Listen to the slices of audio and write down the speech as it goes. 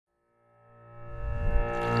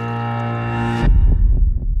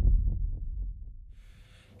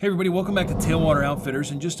Hey everybody, welcome back to Tailwater Outfitters,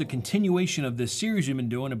 and just a continuation of this series we've been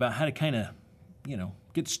doing about how to kind of,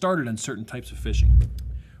 get started on certain types of fishing.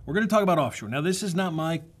 We're going to talk about offshore. Now this is not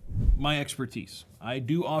my expertise. I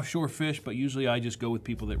do offshore fish, but usually I just go with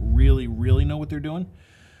people that really know what they're doing.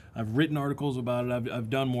 I've written articles about it, I've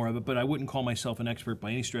done more of it, but I wouldn't call myself an expert by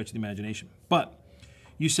any stretch of the imagination. But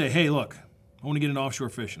you say, hey look, I want to get into offshore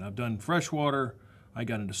fishing. I've done freshwater, I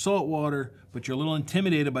got into saltwater, but you're a little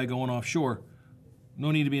intimidated by going offshore. No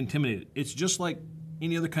need to be intimidated. It's just like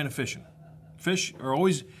any other kind of fishing. Fish are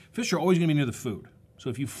always going to be near the food. So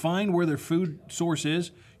if you find where their food source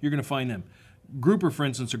is, you're going to find them. Grouper, for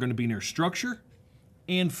instance, are going to be near structure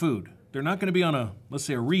and food. They're not going to be on a, let's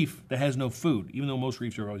say, a reef that has no food, even though most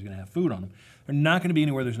reefs are always going to have food on them. They're not going to be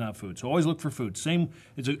anywhere there's not food. So always look for food.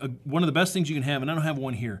 It's one of the best things you can have, and I don't have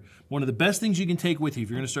one here. One of the best things you can take with you if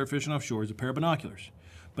you're going to start fishing offshore is a pair of binoculars.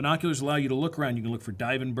 Binoculars allow you to look around. You can look for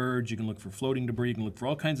diving birds, you can look for floating debris, you can look for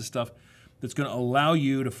all kinds of stuff that's going to allow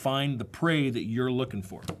you to find the prey that you're looking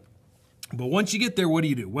for. But once you get there, what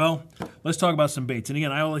do? Well, let's talk about some baits. And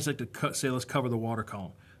again, I always like to say let's cover the water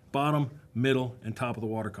column. Bottom, middle, and top of the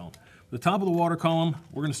water column. The top of the water column,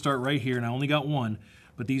 we're going to start right here, and I only got one,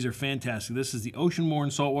 but these are fantastic. This is the Ocean Moor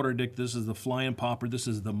and Saltwater Dick. This is the Flying Popper. This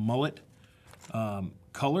is the Mullet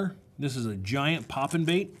color. This is a giant popping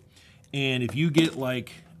bait. And if you get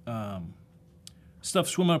like stuff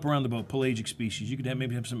swimming up around the boat, pelagic species, you could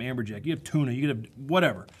maybe have some amberjack, you have tuna, you could have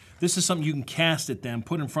whatever. This is something you can cast at them,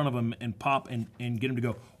 put in front of them, and pop and get them to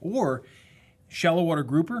go. Or shallow water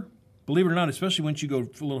grouper, believe it or not, especially once you go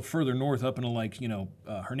a little further north up into like,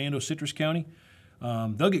 Hernando, Citrus County,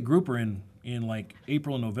 they'll get grouper in like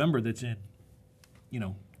April and November that's in,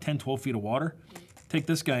 10, 12 feet of water. Take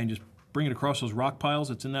this guy and just bring it across those rock piles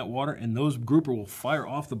that's in that water, and those grouper will fire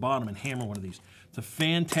off the bottom and hammer one of these. It's a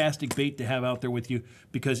fantastic bait to have out there with you,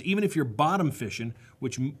 because even if you're bottom fishing,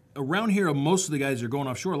 which around here most of the guys are going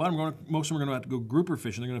offshore, most of them are going to have to go grouper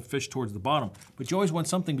fishing. They're going to fish towards the bottom. But you always want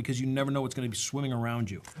something because you never know what's going to be swimming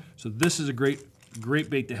around you. So this is a great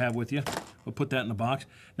bait to have with you. We'll put that in the box.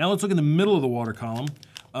 Now let's look in the middle of the water column.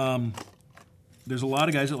 There's a lot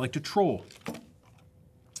of guys that like to troll.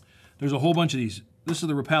 There's a whole bunch of these. This is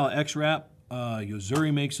the Rapala X-Rap.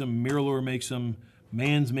 Yozuri makes them, Miralure makes them,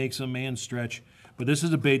 Mans makes them, Mans Stretch. But this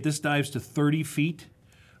is a bait. This dives to 30 feet.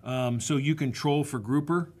 So you can troll for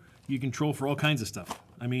grouper. You can troll for all kinds of stuff.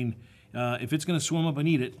 I mean, if it's going to swim up and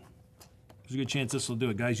eat it, there's a good chance this will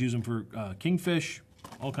do it. Guys use them for kingfish,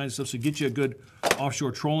 all kinds of stuff. So get you a good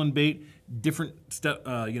offshore trolling bait, different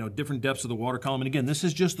depths of the water column. And again, this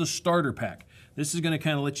is just the starter pack. This is going to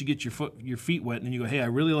kind of let you get your feet wet, and then you go, hey, I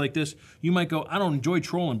really like this. You might go, I don't enjoy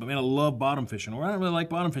trolling, but man, I love bottom fishing. Or I don't really like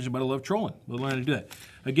bottom fishing, but I love trolling. We'll learn how to do that.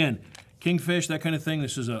 Again, kingfish, that kind of thing.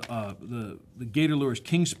 This is the Gator Lures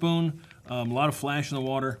King Spoon. A lot of flash in the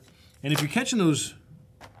water. And if you're catching some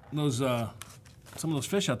of those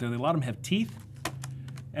fish out there, a lot of them have teeth.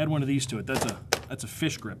 Add one of these to it. That's a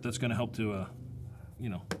fish grip. That's going to help to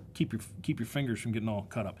keep your fingers from getting all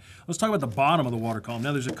cut up. Let's talk about the bottom of the water column.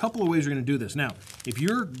 Now, there's a couple of ways you're going to do this. Now, if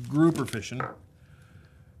you're grouper fishing,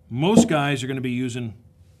 most guys are going to be using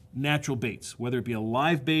natural baits, whether it be a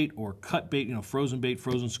live bait or cut bait, frozen bait,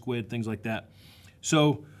 frozen squid, things like that.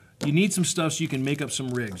 So you need some stuff so you can make up some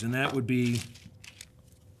rigs, and that would be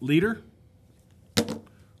leader,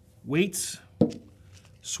 weights,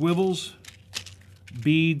 swivels,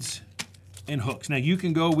 beads, and hooks. Now you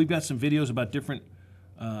can go, we've got some videos about different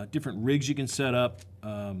rigs you can set up.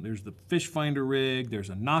 There's the fish finder rig, there's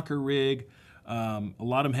a knocker rig. A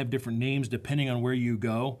lot of them have different names depending on where you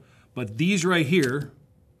go. But these right here,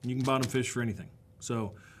 you can bottom fish for anything.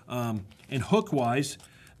 So, and hook-wise,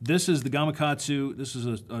 this is the Gamakatsu. This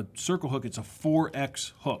is a circle hook. It's a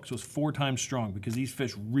 4X hook, so it's 4 times strong, because these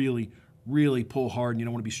fish really pull hard, and you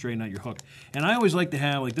don't want to be straightening out your hook. And I always like to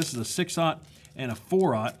have, like, this is a 6/0 and a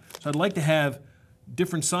 4/0. So I'd like to have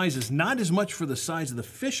different sizes, not as much for the size of the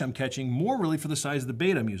fish I'm catching, more really for the size of the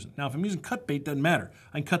bait I'm using. Now, if I'm using cut bait, doesn't matter.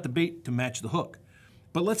 I can cut the bait to match the hook.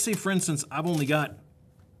 But let's say, for instance, I've only got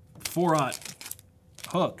 4/0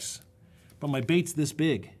 hooks, but my bait's this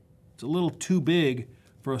big. It's a little too big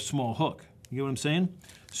for a small hook. You get what I'm saying?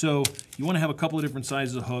 So you want to have a couple of different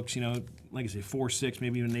sizes of hooks, like I say, 4, 6,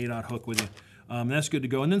 maybe even an 8/0 hook with you. That's good to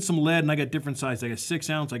go. And then some lead, and I got different sizes. I got 6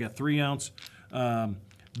 ounce, I got 3 ounce.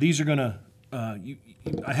 These are gonna,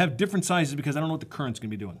 I have different sizes because I don't know what the current's gonna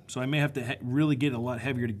be doing. So I may have to really get a lot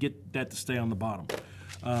heavier to get that to stay on the bottom.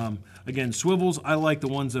 Again, swivels, I like the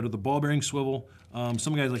ones that are the ball bearing swivel.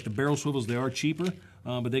 Some guys like the barrel swivels. They are cheaper,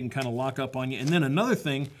 but they can kind of lock up on you. And then another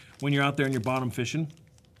thing, when you're out there and you're bottom fishing,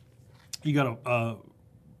 you got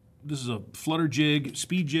this is a Flutter Jig,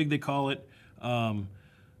 speed jig they call it.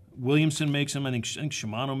 Williamson makes them. I think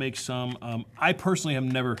Shimano makes some. I personally have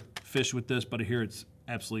never fished with this, but I hear it's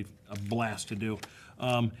absolutely a blast to do.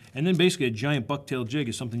 And then basically a giant bucktail jig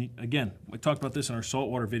is something, again, I talked about this in our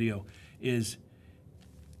saltwater video, is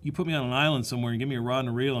you put me on an island somewhere and give me a rod and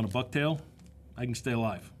a reel and a bucktail, I can stay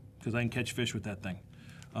alive because I can catch fish with that thing.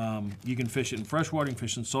 You can fish it in freshwater, you can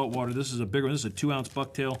fish it in saltwater. This is a bigger one. This is a 2-ounce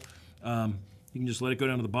bucktail. You can just let it go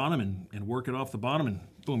down to the bottom and work it off the bottom, and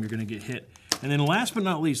boom, you're going to get hit. And then last but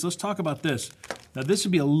not least, let's talk about this. Now this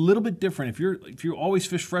would be a little bit different. If you always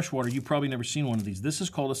fish freshwater, you've probably never seen one of these. This is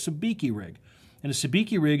called a Sabiki rig. And a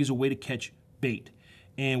Sabiki rig is a way to catch bait.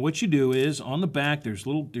 And what you do is on the back, there's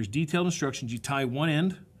detailed instructions. You tie one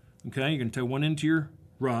end, okay? You're going to tie one end to your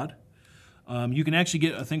rod. You can actually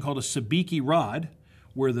get a thing called a Sabiki rod,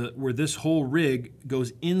 where this whole rig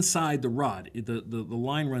goes inside the rod. The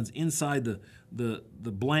line runs inside the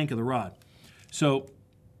blank of the rod. So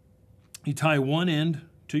you tie one end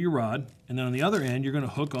to your rod, and then on the other end, you're going to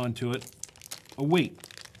hook onto it a weight.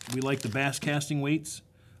 We like the bass casting weights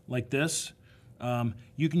like this.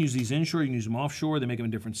 You can use these inshore, you can use them offshore. They make them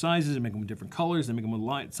in different sizes, they make them in different colors, they make them with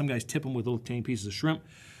light. Some guys tip them with little tiny pieces of shrimp.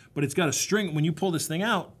 But it's got a string. When you pull this thing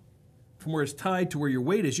out, from where it's tied to where your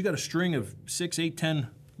weight is, you got a string of 6, 8, 10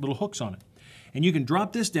 little hooks on it. And you can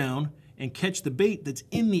drop this down and catch the bait that's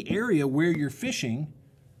in the area where you're fishing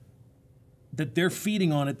that they're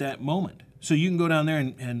feeding on at that moment. So you can go down there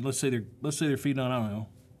and let's say they're feeding on, I don't know,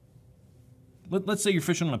 let's say you're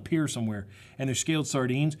fishing on a pier somewhere and they're scaled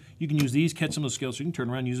sardines. You can use these, catch some of those scales, so you can turn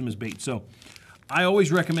around and use them as bait. So I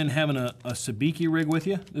always recommend having a Sabiki rig with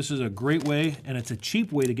you. This is a great way, and it's a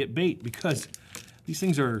cheap way to get bait because these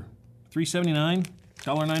things are $3.79,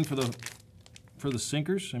 $1.09 for the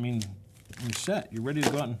sinkers. I mean, you're set. You're ready to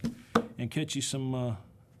go out and catch you some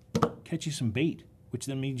bait, which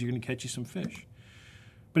then means you're going to catch you some fish.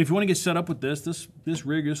 But if you want to get set up with this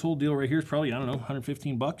rig, this whole deal right here is probably, I don't know,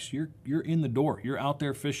 115 bucks. You're in the door. You're out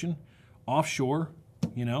there fishing offshore.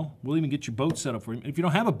 You know, we'll even get your boat set up for you. If you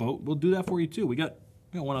don't have a boat, we'll do that for you too. We got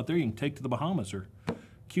one out there you can take to the Bahamas or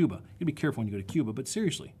Cuba. You be careful when you go to Cuba, but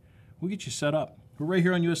seriously, we'll get you set up. We're right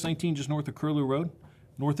here on US 19, just north of Curlew Road,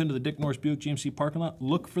 north end of the Dick Norris Buick GMC parking lot.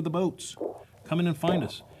 Look for the boats. Come in and find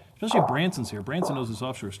us. Especially if Branson's here. Branson knows this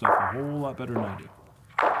offshore stuff a whole lot better than I do.